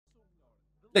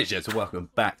Ladies and gentlemen, welcome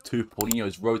back to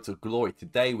Paulinho's Road to Glory.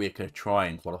 Today we're going to try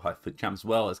and qualify for champs as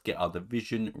well as get our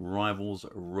division rivals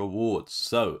rewards.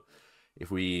 So,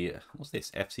 if we, what's this,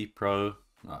 FC Pro?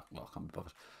 Oh, well, I can't be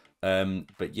bothered.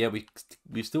 But yeah,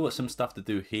 we've still got some stuff to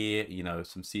do here. You know,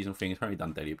 some seasonal things. We've only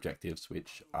done daily objectives,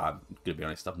 which I'm going to be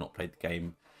honest, I've not played the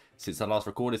game since I last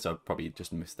recorded, so I've probably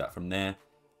just missed that from there.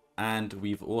 And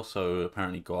we've also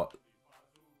apparently got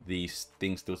these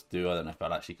things still to do. I don't know if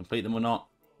I'll actually complete them or not,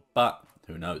 but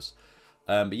who knows.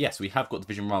 But yes, we have got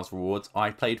division rivals rewards.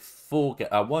 I played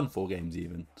won 4 games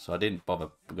even, so I didn't bother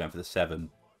going for the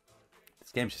 7.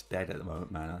 This game's just dead at the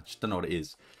moment, man. I just don't know what it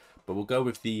is. But we'll go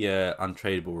with the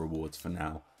untradeable rewards for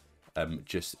now,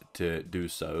 just to do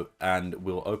so. And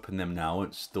we'll open them now,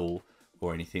 install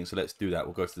or anything. So let's do that.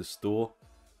 We'll go to the store.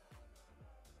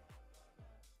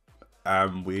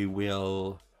 And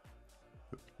we'll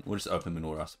just open them in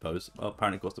order, I suppose. Well,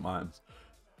 apparently it cost them items.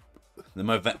 The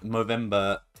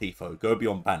Movember Tifo, go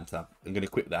beyond banter. I'm going to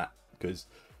quit that because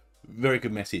very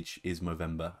good message is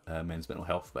Movember, men's mental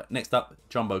health. But next up,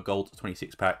 Jumbo Gold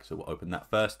 26 pack. So we'll open that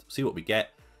first. See what we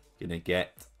get. Going to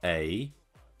get a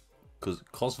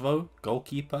Kosovo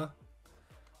goalkeeper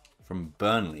from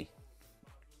Burnley.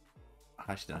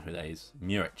 I actually don't know who that is.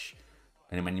 Muric.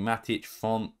 And then Matic,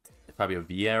 Font, Fabio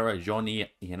Vieira,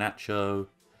 Johnny, Iheanacho.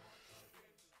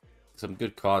 Some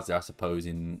good cards there, I suppose,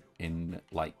 in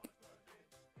like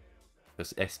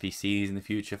SPCs in the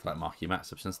future for like marquee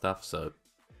matchups and stuff. So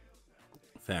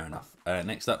fair enough.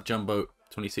 Next up, Jumbo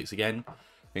 26 again. I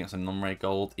think that's a non-rare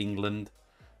gold. England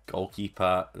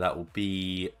goalkeeper. That will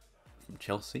be from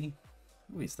Chelsea.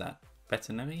 Who is that?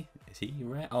 Bettinelli? Is he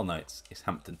rare? Oh no, it's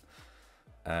Hampton.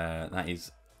 That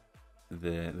is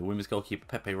the women's goalkeeper.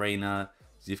 Pepe Reina,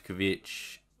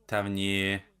 Zivkovic,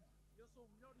 Tavernier.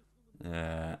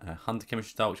 Hunter chemistry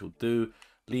style, which will do.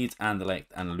 Leeds, Anderlecht,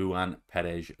 and Luan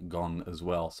Perez gone as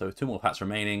well. So 2 more packs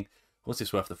remaining. What's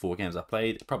this worth the 4 games I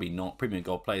played? Probably not. Premium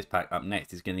Gold Players pack up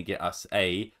next is going to get us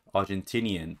a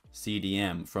Argentinian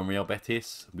CDM from Real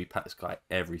Betis. We pack this guy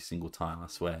every single time, I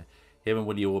swear. Him and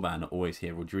Woody Orban are always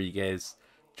here. Rodriguez,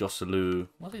 Joselu.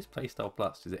 What's his playstyle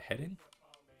plus? Is it heading?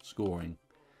 Scoring.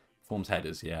 Forms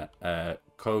headers, yeah.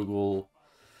 Kogel.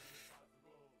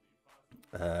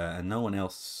 And no one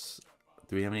else.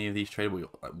 Do we have any of these tradable? We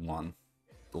got like 1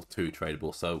 or 2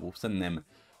 tradable, so we'll send them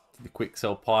to the quick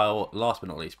sell pile. Last but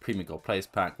not least, Premium Gold Players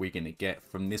pack we're going to get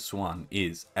from this one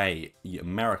is a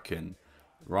American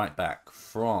right back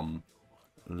from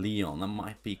Lyon. That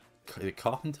might be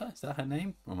Carpenter. Is that her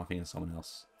name? Or am I thinking of someone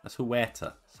else? That's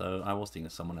Huerta. So I was thinking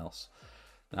of someone else.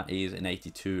 That is an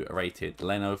 82 rated.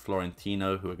 Leno,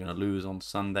 Florentino, who are going to lose on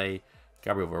Sunday.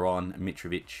 Gabriel Veron,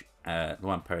 Mitrovic,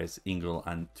 Luan Perez, Ingle,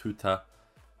 and Tuta.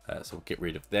 So we'll get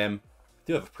rid of them.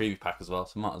 Do have a preview pack as well,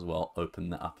 so might as well open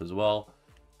that up as well.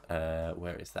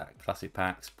 Where is that? Classic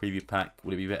packs, preview pack.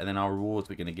 Will it be better than our rewards?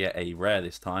 We're going to get a rare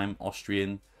this time.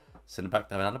 Austrian centre back,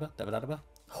 David Alaba.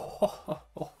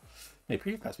 Maybe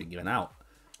preview packs being given out.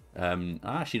 I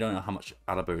actually don't know how much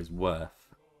Alaba is worth.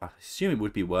 I assume it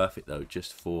would be worth it though,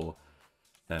 just for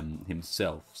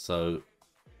himself. So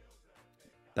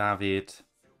David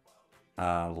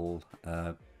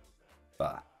Alaba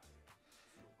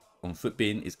on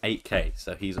Footbin is 8k,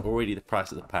 so he's already the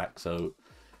price of the pack. So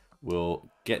we'll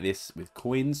get this with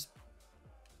coins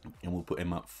and we'll put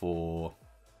him up for,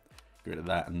 get rid of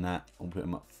that and that, we'll put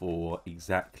him up for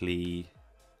exactly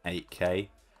 8k.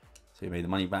 So we made the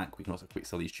money back. We can also quick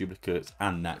sell these duplicates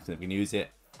and that, so we can use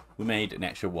it. We made an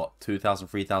extra what, 2,000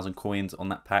 3,000 coins on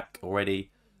that pack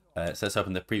already. So let's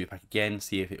open the preview pack again,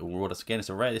 see if it will reward us again. It's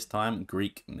a rare this time.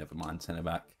 Greek, never mind, centre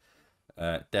back.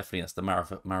 Definitely that's the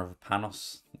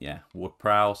Mavropanos, yeah,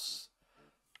 Ward-Prowse,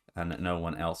 and no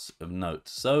one else of note.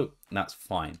 So that's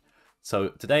fine. So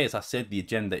today, as I said, the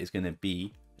agenda is going to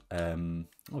be, oh,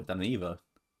 we've done an Evo.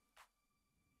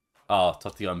 Oh,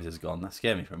 Totti Gomez is gone. That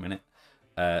scared me for a minute.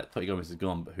 Totti Gomez is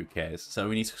gone, but who cares? So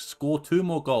we need to score 2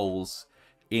 more goals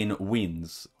in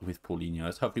wins with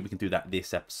Paulinho. So hopefully we can do that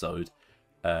this episode.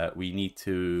 We need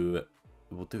to,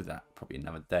 we'll do that probably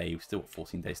another day. We've still got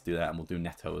 14 days to do that, and we'll do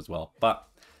Neto as well. But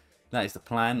that is the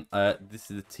plan. This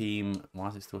is the team. Why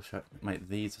is it still showing? Mate,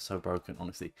 these are so broken,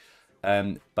 honestly.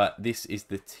 But this is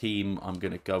the team I'm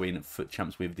going to go in for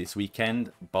champs with this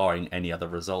weekend, barring any other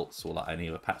results or like any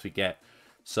other packs we get.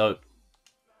 So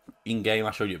in game,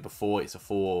 I showed you it before. It's a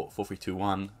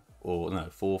 4-3-2-1, or no,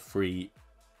 4-3.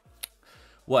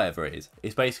 Whatever it is.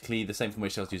 It's basically the same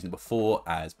formation I was using before,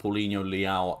 as Paulinho,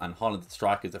 Leao, and Haaland the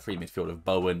strikers, the 3 midfield of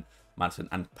Bowen, Madison,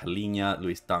 and Palhinha,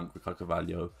 Luis Dunk, Ricardo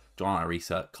Carvalho, John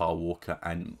Arisa, Carl Walker,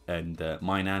 and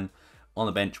Mainan. On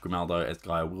the bench, Grimaldo,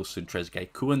 Esgaio, Wilson,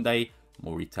 Trezeguet, Koundé,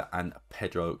 Morita, and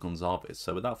Pedro Gonçalves.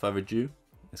 So without further ado,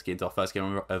 let's get into our first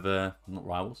game of not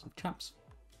rivals, of champs.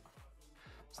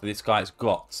 So this guy's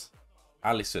got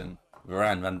Alisson,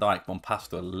 Varane, Van Dijk,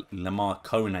 Bompastor, Lamar,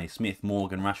 Kone, Smith,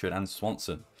 Morgan, Rashford, and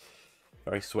Swanson.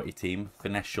 Very sweaty team.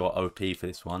 Finesse shot OP for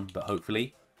this one, but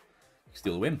hopefully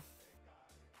still win.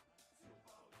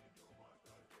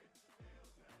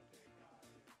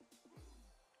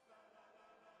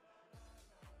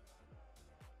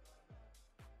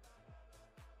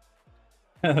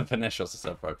 Finesse shots are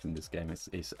so broken in this game.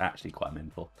 It's actually quite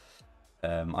mental.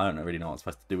 I don't really know what I'm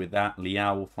supposed to do with that.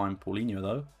 Leao will find Paulinho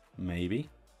though. Maybe.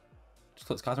 Just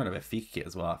thought this guy's wearing a FIFA kit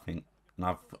as well, I think.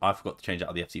 And I forgot to change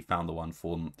out the FC Founder one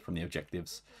from the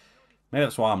objectives. Maybe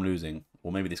that's why I'm losing.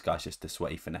 Or maybe this guy's just a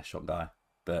sweaty finesse shot guy.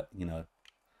 But, you know,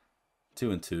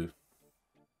 2 and 2.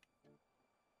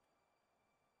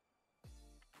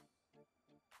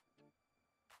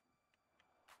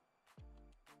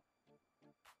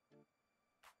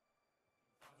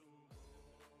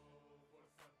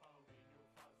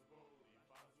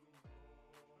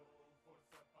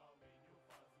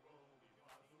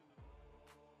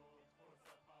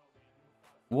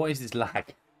 What is this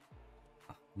lag?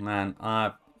 Man,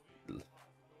 I've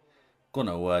got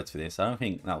no words for this. I don't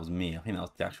think that was me. I think that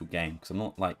was the actual game. Because I'm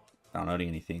not, like, downloading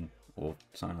anything or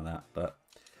something like that. But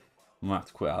I might have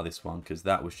to quit out of this one. Because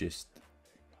that was just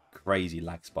crazy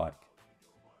lag spike.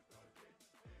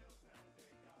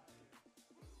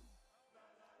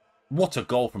 What a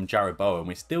goal from Jared Bowen.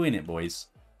 We're still in it, boys.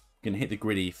 Going to hit the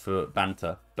griddy for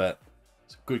banter. But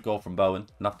it's a good goal from Bowen.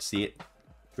 Love to see it.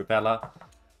 Trivella.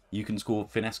 You can score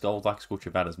finesse goals. I can score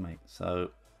Trivella's, mate.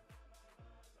 So,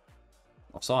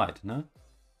 offside, no?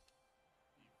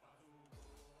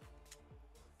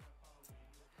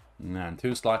 Man,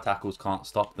 2 slide tackles can't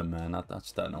stop them, man. I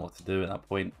just don't know what to do at that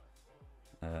point.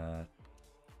 I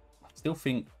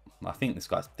think this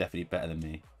guy's definitely better than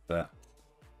me. But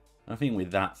I think we're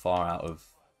that far out of,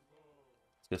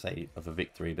 I was going to say, of a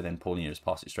victory. But then Paulinho just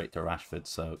passed it straight to Rashford.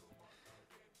 So,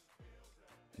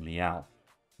 Leao.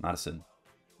 Maddison.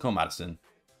 Come on, Maddison.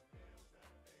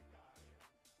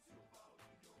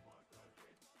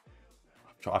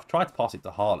 I've tried to pass it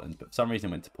to Haaland, but for some reason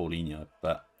it went to Paulinho.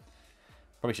 But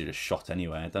probably should have shot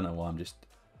anyway. I don't know why I'm just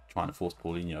trying to force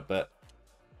Paulinho. But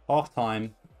half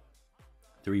time,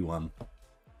 3-1.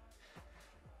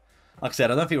 Like I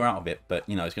said, I don't think we're out of it, but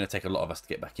you know it's going to take a lot of us to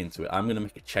get back into it. I'm going to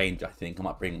make a change. I think I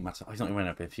might bring Matt. He's not even running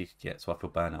up if you could get, so I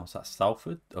feel bad now. Is that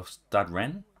Salford or Stad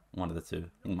Ren? One of the two.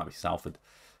 I think it might be Salford.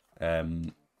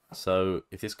 So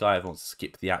if this guy wants to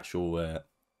skip the actual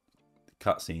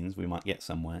cutscenes, we might get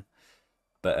somewhere.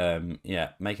 But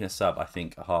yeah, making a sub, I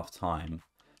think, at half time.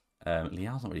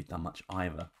 Leao's not really done much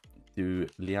either. Do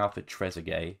Leao for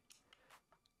Trezeguet.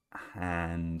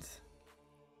 And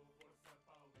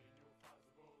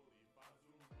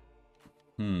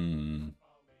do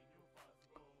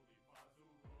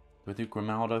I do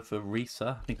Grimaldo for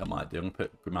Risa? I think I might do. I'm going to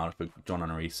put Grimaldo for John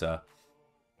and Risa.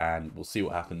 And we'll see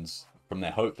what happens from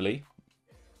there. Hopefully,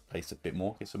 place a bit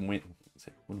more, get some win.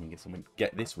 When do we get some win?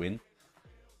 Get this win.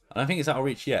 I don't think it's out of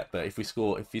reach yet, but if he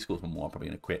scores one more, I'm probably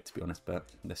going to quit, to be honest. But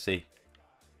let's see.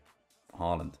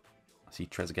 Haaland. I see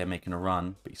Trezeguet making a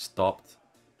run, but he stopped.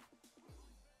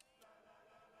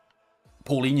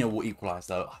 Paulinho will equalise,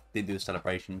 though. I didn't do the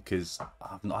celebration because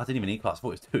I didn't even equalise. I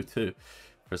thought it was 2-2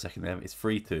 for a second there. It's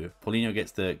 3-2. Paulinho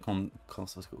gets the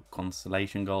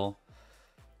consolation goal.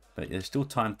 But there's still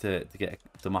time to get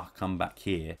the mark comeback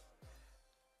here.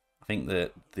 I think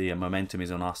that the momentum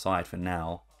is on our side for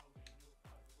now.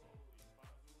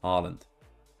 Haaland.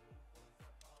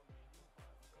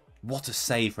 What a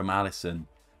save from Alisson.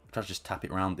 Try to just tap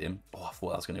it around him. Oh, I thought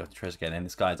that was going to go to Trezeguet. And then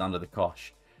this guy's under the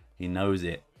cosh. He knows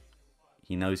it.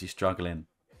 He knows he's struggling.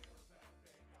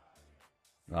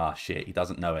 Ah, shit. He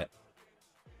doesn't know it.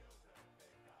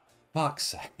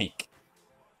 Fuck's sake.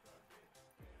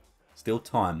 Still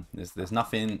time. There's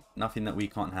nothing that we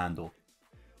can't handle.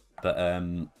 But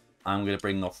I'm going to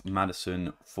bring off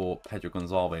Maddison for Pedro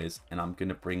Gonçalves. And I'm going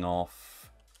to bring off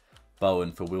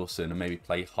Bowen for Wilson. And maybe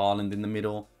play Haaland in the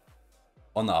middle.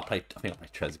 Oh no, I think I'll play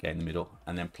Trezeguet in the middle.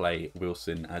 And then play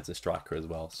Wilson as a striker as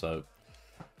well. So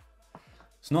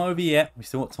it's not over yet. We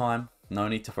still got time. No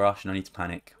need to rush. No need to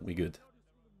panic. We're good.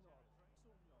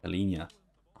 Paulinho.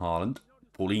 Haaland.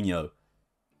 Paulinho.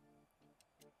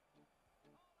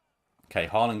 Okay,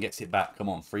 Haaland gets it back. Come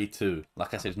on, 3-2.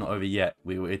 Like I said, it's not over yet.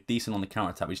 We're decent on the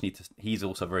counter-attack. We just need to... He's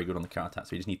also very good on the counter-attack, so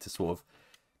we just need to sort of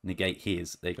negate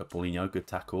his. There you go, Paulinho. Good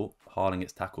tackle. Haaland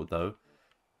gets tackled, though.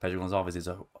 Pedro Gonçalves is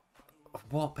a...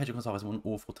 What? Pedro Gonçalves, what an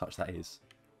awful touch that is.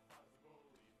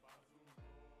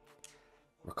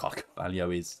 Ricardo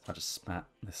Carvalho is. I just spat.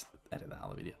 Let's edit that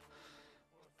out of the video.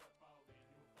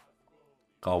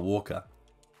 Carl Walker.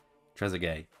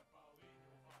 Trezeguet.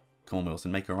 Come on,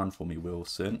 Wilson. Make a run for me,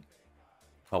 Wilson.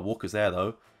 Carl Walker's there,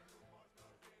 though.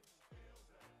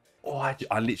 Oh, I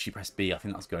literally pressed B. I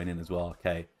think that's going in as well.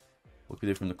 Okay. What can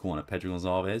we do from the corner? Pedro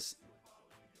Gonzalez.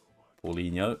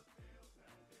 Paulinho.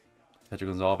 Pedro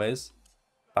Gonzalez.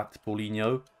 Back to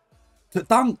Paulinho. To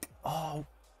dunk. Oh,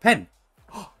 pen.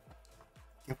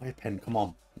 Get away, pen. Come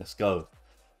on. Let's go.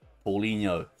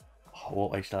 Paulinho. Oh,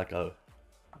 what way should I go?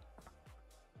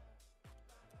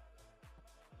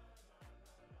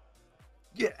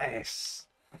 Yes.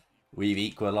 We've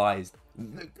equalised.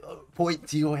 Point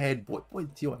to your head.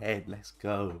 Point to your head. Let's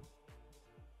go.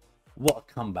 What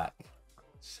a comeback.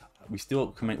 We still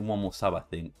commit one more sub, I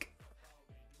think.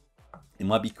 It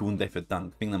might be Koundé for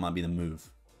dunk. I think that might be the move.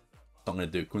 Not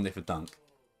going to do Koundé for dunk.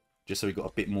 Just so we got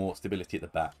a bit more stability at the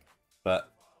back.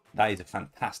 But that is a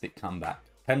fantastic comeback.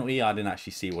 Penalty, I didn't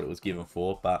actually see what it was given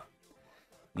for. But,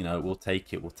 you know, we'll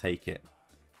take it. We'll take it.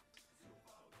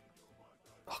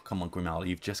 Oh, come on, Grimaldo.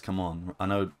 You've just come on. I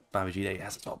know Babajide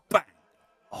has a shot. Bang!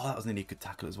 Oh, that was nearly a good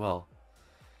tackle as well.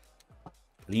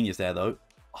 Paulinho's there, though.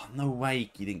 Oh, no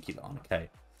way you didn't keep it on. Okay.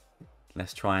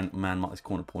 Let's try and man-mark this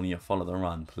corner. Paulinho, follow the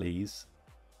run, please.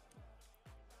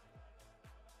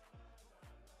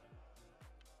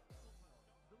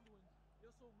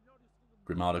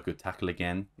 Grimaldo, good tackle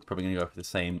again. He's probably going to go for the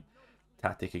same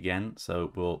tactic again.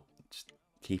 So we'll just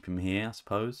keep him here, I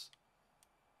suppose.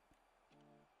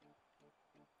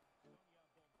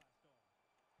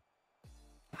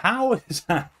 How has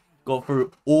that got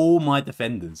through all my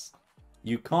defenders?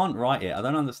 You can't write it. I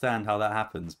don't understand how that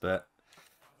happens, but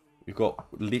we've got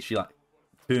literally like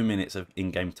 2 minutes of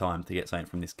in-game time to get something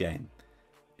from this game.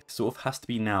 It sort of has to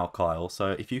be now, Kyle. So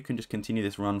if you can just continue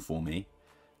this run for me.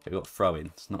 We've got throw-in.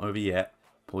 It's not over yet.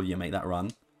 Paulinho, make that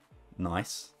run.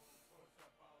 Nice.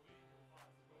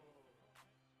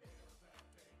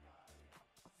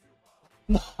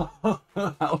 How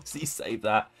does he save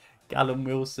that? Callum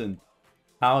Wilson.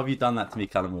 How have you done that to me,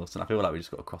 Callum Wilson? I feel like we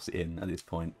just got to cross it in at this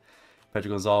point.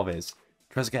 Pedro Gonzalez.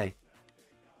 Trezeguet.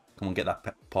 Come on, get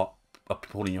that pot.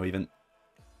 Paulinho even.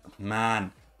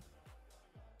 Man.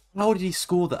 How did he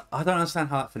score that? I don't understand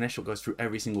how that finesse shot goes through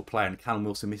every single player and Callum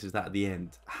Wilson misses that at the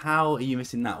end. How are you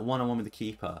missing that one-on-one with the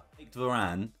keeper? Faked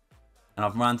Varane and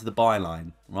I've ran to the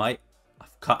byline, right?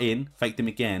 I've cut in, faked him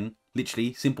again.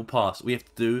 Literally, simple pass. All we have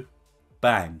to do,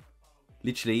 bang.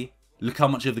 Literally, look how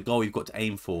much of the goal we've got to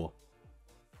aim for.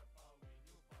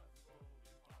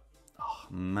 Oh,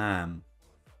 man.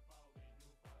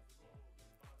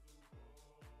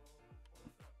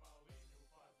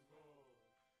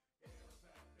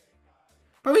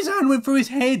 Bro, his hand went through his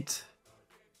head.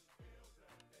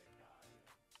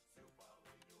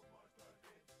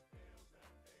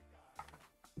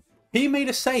 He made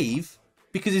a save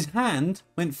because his hand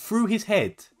went through his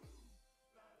head.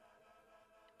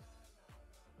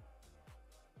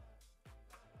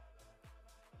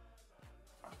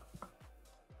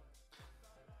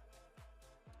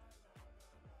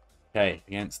 Okay,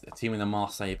 against the team in the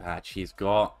Marseille patch, he's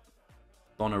got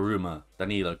Donnarumma,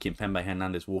 Danilo, Kimpembe,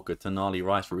 Hernandez, Walker, Tonali,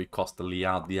 Rice, Rui Costa,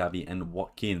 Leao, Diaby, and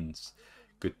Watkins.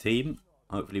 Good team.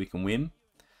 Hopefully we can win.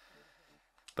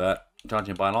 But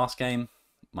judging by last game,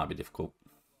 might be difficult.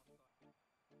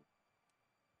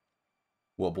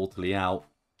 What ball to Leao?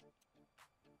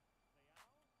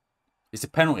 It's a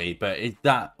penalty, but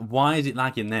why is it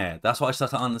lagging there? That's what I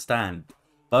start to understand.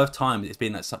 Both times it's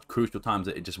been at such crucial times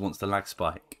that it just wants to lag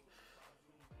spike.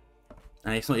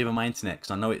 And it's not even my internet,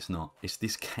 because I know it's not. It's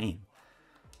this game.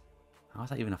 How is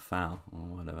that even a foul? Or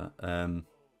whatever.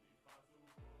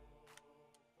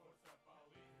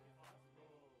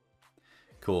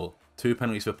 Cool. 2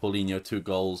 penalties for Paulinho, 2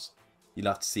 goals. You'll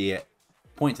have to see it.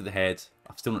 Point to the head.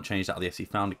 I've still not changed out of the FC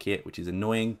Founder kit, which is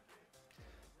annoying.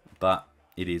 But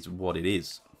it is what it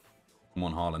is. Come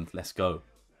on, Haaland. Let's go.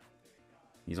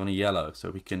 He's on a yellow,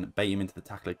 so we can bait him into the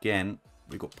tackle again.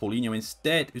 We've got Paulinho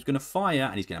instead, who's going to fire,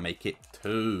 and he's going to make it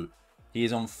 2. He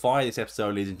is on fire this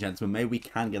episode, ladies and gentlemen. Maybe we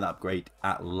can get that upgrade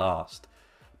at last.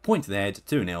 Point to the head,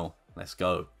 2-0. Let's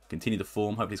go. Continue the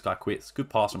form. Hope this guy quits. Good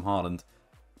pass from Haaland.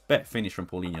 Better finish from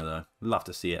Paulinho, though. Love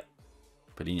to see it.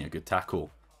 Paulinho, good tackle.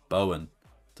 Bowen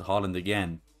to Haaland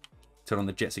again. Turn on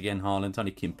the Jets again, Haaland.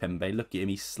 Only Kimpembe. Look at him.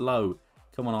 He's slow.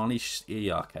 Come on, Arnie.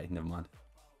 Yeah, okay, never mind.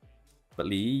 But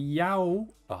Leao.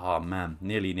 Oh, man.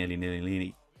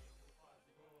 Nearly.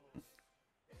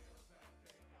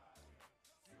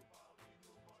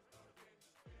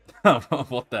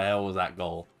 What the hell was that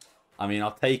goal? I mean, I'll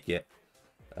take it.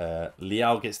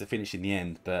 Leao gets the finish in the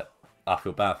end, but I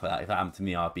feel bad for that. If that happened to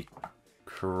me, I'd be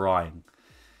crying.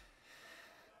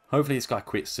 Hopefully this guy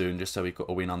quits soon, just so we've got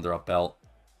a win under our belt.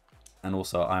 And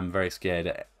also, I'm very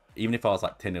scared. Even if I was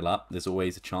like 10-0 up, there's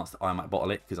always a chance that I might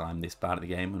bottle it because I'm this bad at the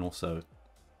game. And also,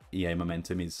 EA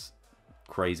momentum is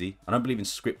crazy. I don't believe in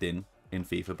scripting in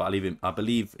FIFA, but I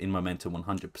believe in momentum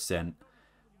 100%.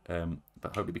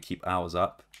 But hopefully we keep ours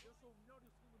up.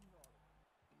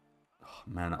 Oh,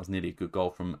 man, that was nearly a good goal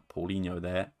from Paulinho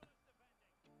there.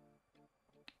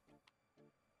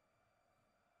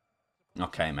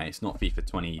 Okay, mate, it's not FIFA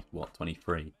 20, what,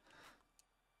 23.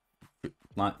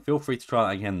 Like, feel free to try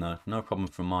that again, though. No problem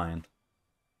from my end.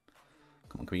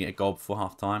 Come on, can we get a goal before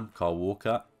half-time? Kyle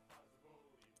Walker.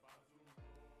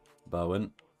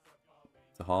 Bowen.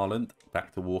 To Haaland.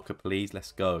 Back to Walker, please.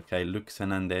 Let's go. Okay, Lucas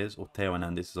Hernandez or Theo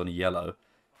Hernandez is on a yellow.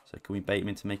 So can we bait him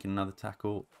into making another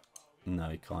tackle? No,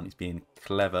 he can't. He's being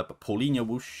clever. But Paulinho,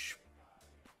 whoosh.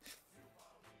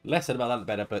 Less said about that, the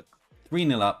better. But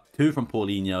 3-0 up. 2 from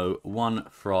Paulinho. 1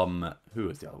 from... Who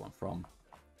was the other one from?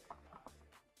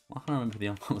 I can't remember who the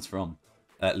other one was from.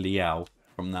 Liao.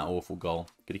 From that awful goal.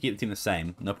 Could you keep the team the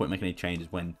same? No point making any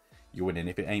changes when you're winning.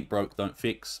 If it ain't broke, don't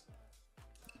fix.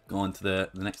 Go on to the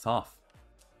next half.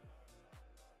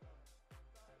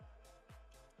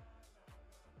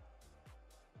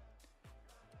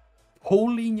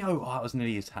 Paulinho. Oh, that was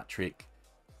nearly his hat-trick.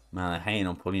 Man, I'm hating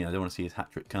on Paulinho. I don't want to see his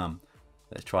hat-trick come.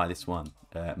 Let's try this one.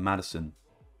 Madison.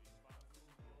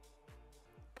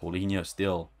 Paulinho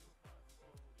still.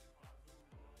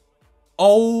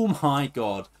 Oh my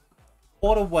god.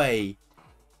 What a way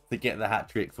to get the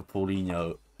hat-trick for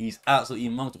Paulinho. He's absolutely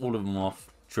mugged all of them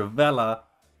off. Travella.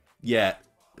 Yeah.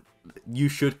 You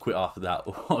should quit after that.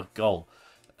 What a goal.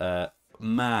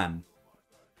 Man.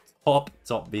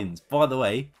 Top bins. By the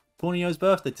way, Paulinho's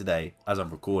birthday today, as I'm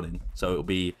recording. So it'll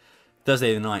be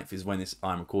Thursday the 9th is when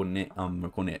I'm recording it. I'm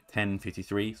recording it at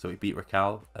 10:53. So we beat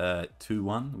Racal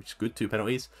 2-1, which is good. 2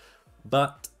 penalties.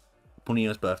 But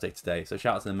Paulinho's birthday today. So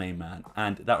shout out to the main man.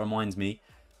 And that reminds me,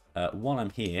 while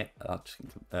I'm here, I'll just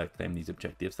claim these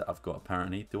objectives that I've got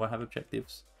apparently. Do I have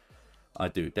objectives? I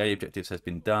do. Daily objectives has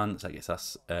been done. So that gets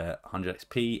us 100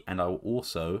 XP. And I will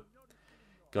also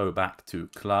go back to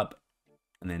club.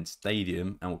 And then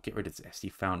stadium, and we'll get rid of this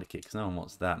SD founder kit because no one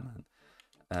wants that, man.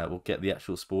 We'll get the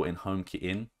actual sporting home kit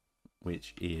in,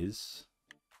 which is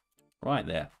right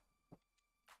there.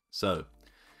 So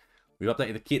we've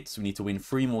updated the kits. We need to win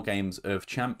 3 more games of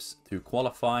champs to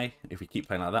qualify. If we keep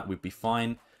playing like that, we'd be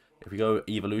fine. If we go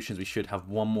evolutions, we should have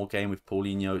 1 more game with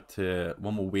Paulinho to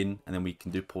 1 more win, and then we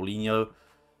can do Paulinho.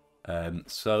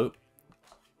 So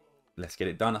let's get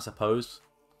it done, I suppose.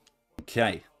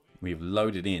 Okay, we've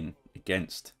loaded in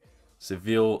against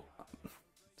Seville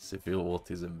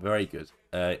Autism, very good.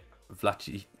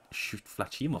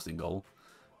 Flachimos in goal.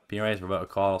 Pires, Roberto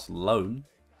Carlos, loan.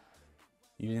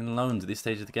 Using loans at this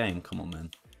stage of the game. Come on,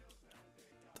 man.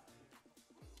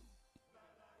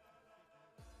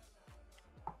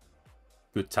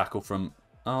 Good tackle from...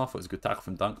 Oh, I thought it was a good tackle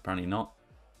from Dunk. Apparently not.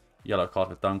 Yellow card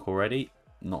for Dunk already.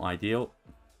 Not ideal.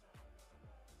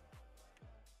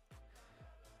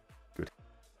 Good.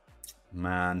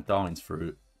 Man, Darwin's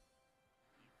fruit.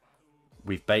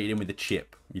 We've baited him with the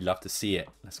chip. You love to see it.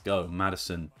 Let's go.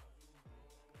 Madison.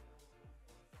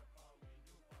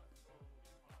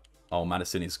 Oh,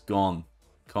 Madison is gone.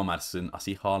 Come on, Madison. I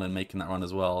see Haaland making that run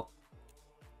as well.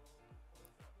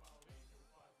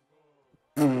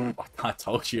 I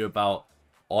told you about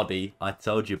Oddy. I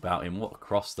told you about him. What a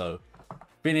cross, though.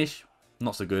 Finish.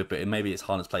 Not so good, but maybe it's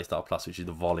Haaland's playstyle plus, which is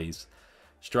the volleys.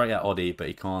 Straight at Oddy, but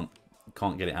he can't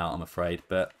get it out, I'm afraid.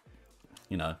 But,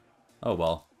 you know. Oh,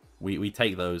 well. We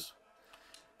take those.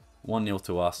 1-0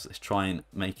 to us. Let's try and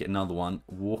make it another one.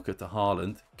 Walker to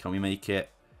Haaland. Can we make it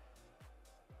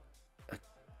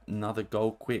another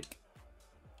goal quick?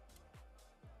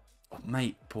 Oh,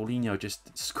 mate, Paulinho,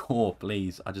 just score,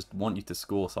 please. I just want you to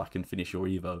score so I can finish your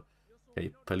Evo.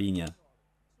 Okay, Paulinho.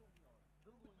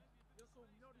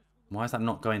 Why is that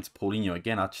not going to Paulinho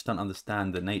again? I just don't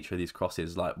understand the nature of these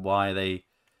crosses. Like, why are they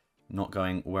not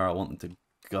going where I want them to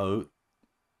go?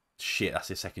 Shit, that's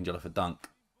his second yellow for Dunk.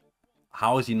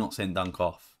 How is he not sent Dunk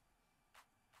off?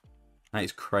 That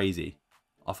is crazy.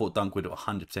 I thought Dunk would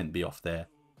 100% be off there.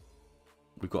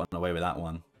 We've gotten away with that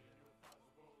one.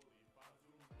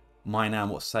 Mainan,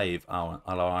 what save? Oh,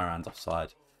 Iran's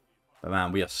offside. But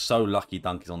man, we are so lucky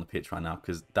Dunk is on the pitch right now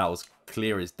because that was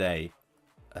clear as day.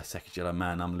 A second yellow,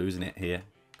 man. I'm losing it here.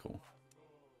 Cool.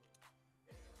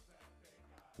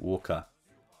 Walker.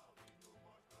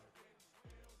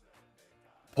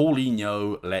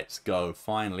 Paulinho, let's go.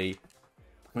 Finally.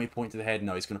 Can we point to the head?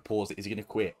 No, he's going to pause it. Is he going to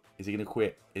quit? Is he going to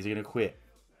quit? Is he going to quit?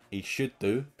 he should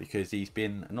do, because he's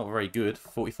been not very good.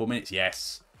 44 minutes,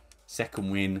 yes. Second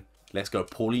win. Let's go.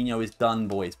 Paulinho is done,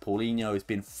 boys. Paulinho has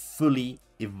been fully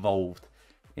evolved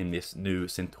in this new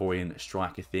Centurion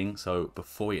striker thing. So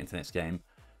before we get into the next game,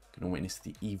 going to witness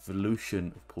the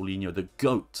evolution of Paulinho, the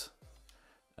GOAT.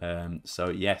 So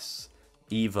yes,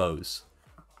 Evos.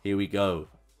 Here we go.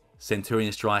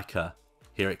 Centurion striker.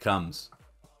 Here it comes.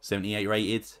 78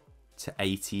 rated to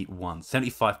 81.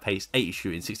 75 pace, 80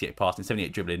 shooting, 68 passing,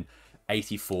 78 dribbling,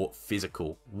 84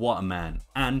 physical. What a man.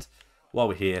 And while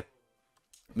we're here,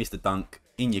 Mr. Dunk,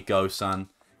 in you go, son.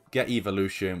 Get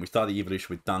evolution. We started the evolution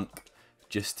with Dunk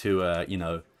just to, you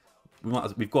know,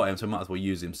 we've got him, so we might as well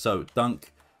use him. So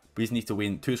Dunk, we just need to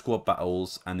win 2 squad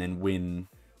battles and then win.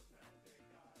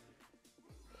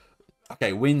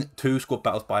 Okay, win 2 squad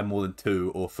battles by more than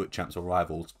 2 or FUT champs or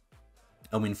rivals.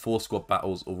 And win 4 squad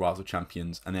battles or rival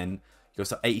champions. And then it goes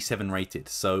to 87 rated.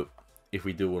 So if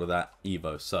we do all of that,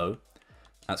 Evo. So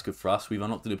that's good for us. We've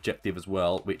unlocked an objective as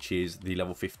well, which is the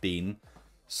level 15.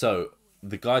 So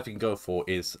the guys we can go for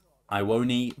is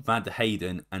Iwoni, Van der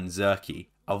Hayden, and Zerki.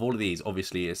 Of all of these,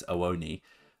 obviously it's Iwoni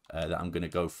that I'm going to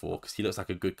go for, because he looks like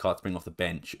a good card to bring off the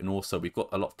bench. And also we've got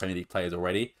a lot of Premier League players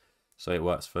already. So it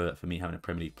works for me having a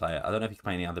Premier League player. I don't know if he can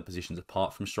play any other positions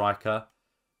apart from striker.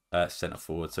 Centre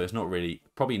forward, so it's not really,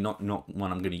 probably not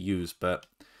one I'm going to use, but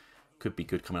could be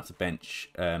good coming off the bench.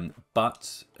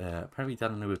 But apparently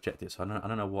done a new objective, so I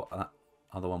don't know what that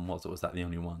other one was, or was that the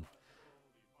only one?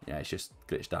 Yeah, it's just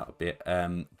glitched out a bit.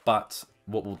 But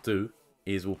what we'll do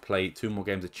is we'll play 2 more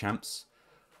games of champs.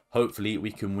 Hopefully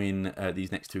we can win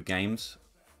these next 2 games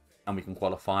and we can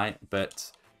qualify. But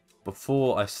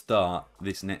before I start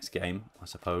this next game, I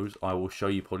suppose I will show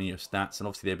you Paulinho's stats, and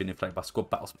obviously they've been inflated by squad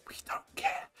battles, but we don't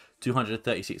care.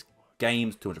 236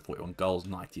 games, 241 goals,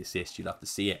 90 assists. You'll have to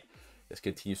see it. Let's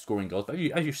continue scoring goals. But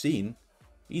as you've seen,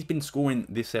 he's been scoring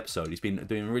this episode. He's been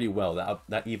doing really well.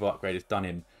 That Evo upgrade has done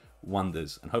him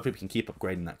wonders. And hopefully we can keep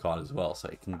upgrading that card as well, so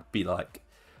it can be like,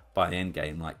 by the end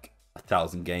game, like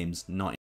 1,000 games, not